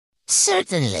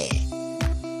Certainly.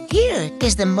 Here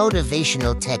is the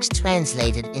motivational text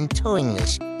translated into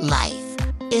English. Life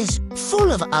is full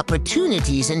of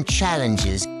opportunities and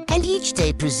challenges, and each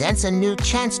day presents a new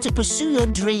chance to pursue your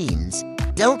dreams.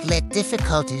 Don't let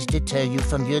difficulties deter you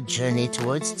from your journey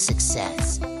towards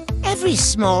success. Every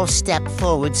small step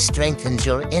forward strengthens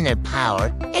your inner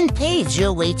power and paves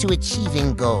your way to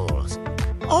achieving goals.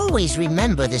 Always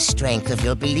remember the strength of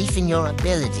your belief in your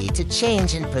ability to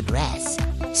change and progress.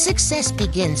 Success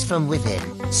begins from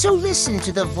within, so listen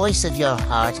to the voice of your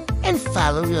heart and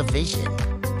follow your vision.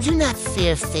 Do not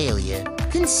fear failure.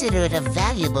 Consider it a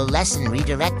valuable lesson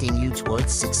redirecting you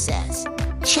towards success.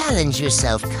 Challenge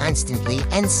yourself constantly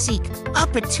and seek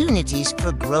opportunities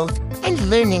for growth and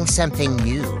learning something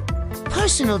new.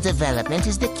 Personal development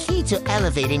is the key to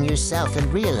elevating yourself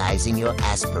and realizing your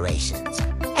aspirations.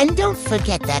 And don't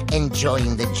forget that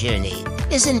enjoying the journey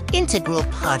is an integral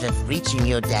part of reaching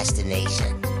your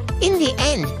destination. In the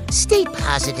end, stay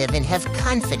positive and have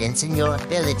confidence in your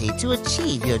ability to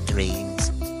achieve your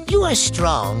dreams. You are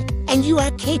strong and you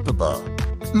are capable.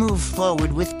 Move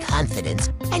forward with confidence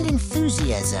and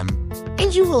enthusiasm,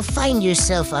 and you will find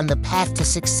yourself on the path to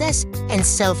success and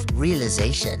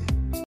self-realization.